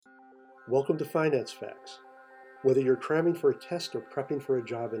Welcome to Finance Facts. Whether you're cramming for a test or prepping for a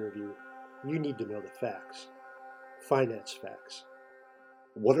job interview, you need to know the facts. Finance Facts.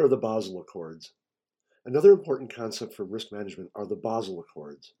 What are the Basel Accords? Another important concept for risk management are the Basel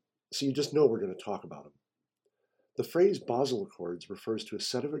Accords, so you just know we're going to talk about them. The phrase Basel Accords refers to a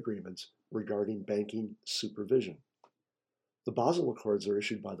set of agreements regarding banking supervision. The Basel Accords are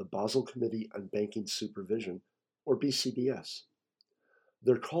issued by the Basel Committee on Banking Supervision, or BCBS.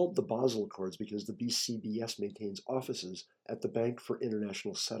 They're called the Basel Accords because the BCBS maintains offices at the Bank for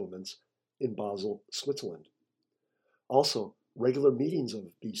International Settlements in Basel, Switzerland. Also, regular meetings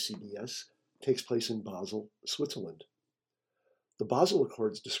of BCBS takes place in Basel, Switzerland. The Basel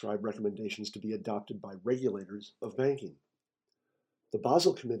Accords describe recommendations to be adopted by regulators of banking. The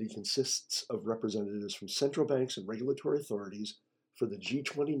Basel Committee consists of representatives from central banks and regulatory authorities for the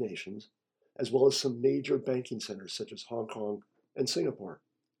G20 nations, as well as some major banking centers such as Hong Kong and Singapore.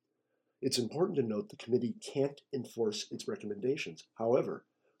 It's important to note the committee can't enforce its recommendations. However,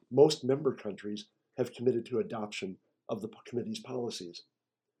 most member countries have committed to adoption of the committee's policies.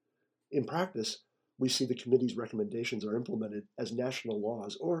 In practice, we see the committee's recommendations are implemented as national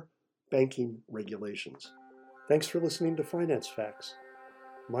laws or banking regulations. Thanks for listening to Finance Facts.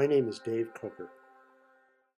 My name is Dave Coker.